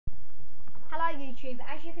YouTube.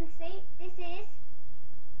 As you can see, this is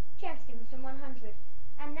Jeff Stevenson 100.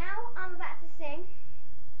 And now I'm about to sing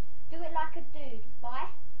Do It Like a Dude by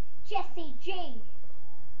Jessie G.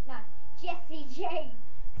 No, Jessie J.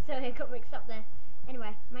 So it got mixed up there.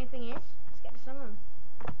 Anyway, main thing is, let's get the song on.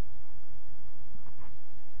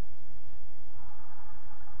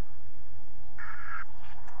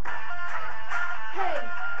 Hey,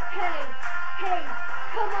 hey, hey,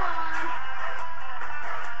 come on.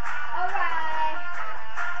 Alright.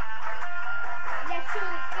 Let's do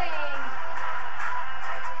this thing.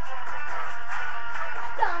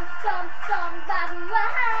 Stomp, stomp, stomp, back and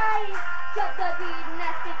right. Drop the beat,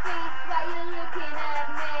 nasty beats while you're looking at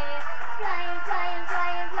me. Flying, flying,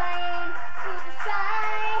 flying, flying through the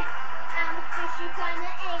sky. I'm a fishy kind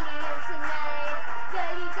of alien tonight.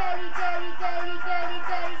 Dirty, dirty, dirty, dirty, dirty,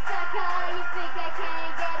 dirty sucker. You think I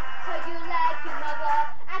can't get what you like your mother?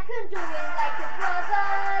 I can do it like a brother,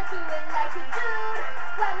 do it like a dude.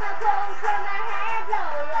 Wear my clothes, wear my head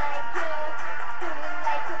low like you. Do it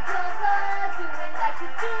like a brother, do it like a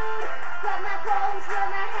dude. Wear my clothes, wear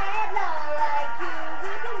my head low like you.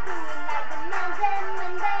 We can do it like the man them.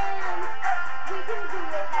 We can do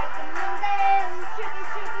it like the man them. Sugar,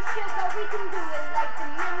 sugar, sugar. We can do it like the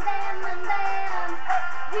man them.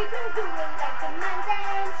 We can do it like the man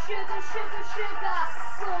them. Sugar, sugar, sugar.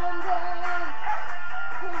 Boom, boom.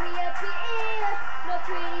 Pour me a beer. No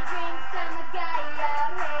pretty drinks. I'm a guy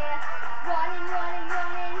out here. Running, running,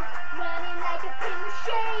 running. Running like a pin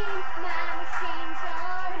machine. My machine's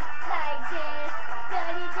on like this.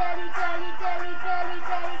 Dirty, dirty, dirty, dirty, dirty,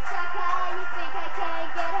 dirty sucker. You think I can't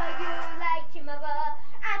get how you like your mother?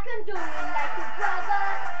 I can do it like a brother,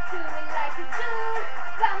 do it like a dude.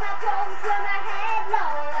 Wear my clothes, wear my head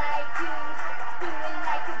low like you. Do it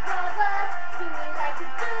like a brother, do it like a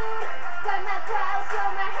dude. Wear my clothes, wear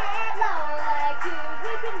my head low like you.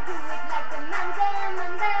 We can do it like the man them.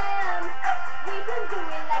 We can do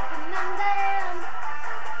it like the man them.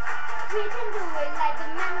 We can do it like the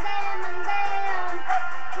man them.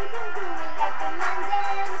 We can do it like the man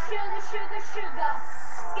them. Sugar, sugar, sugar.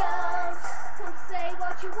 Girls, come say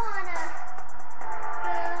what you wanna.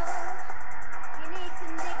 Girls, you need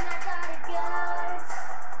some dignity, girls.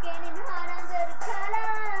 Getting hot under the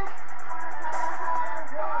collar.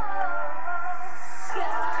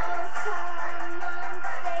 Girls, come on,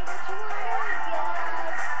 say what you wanna,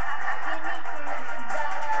 girls. You need some dignity, girls.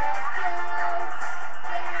 Getting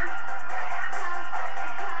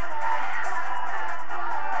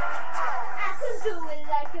I can do it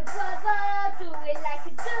like a brother, do it like a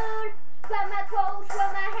dude. Wear my clothes, wear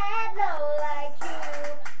my head low like you.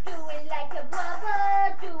 Do it like a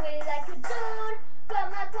brother, do it like a dude. Wear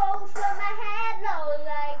my clothes, wear my head low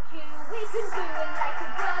like you. We can do it like a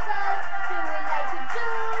brother, do it like a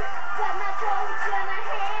dude. Wear my clothes, wear my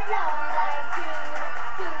head low like you.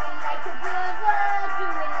 Do it like a brother, do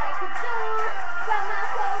it like a dude. Wear my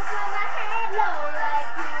clothes, wear my head low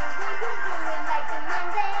like you. We can do it like the man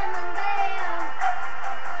them.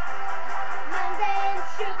 Man them,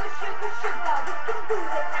 sugar, sugar, sugar. We can do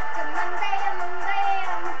it like the man them.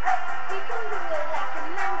 We can do it like the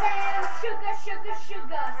man them. Sugar, sugar,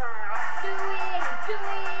 sugar.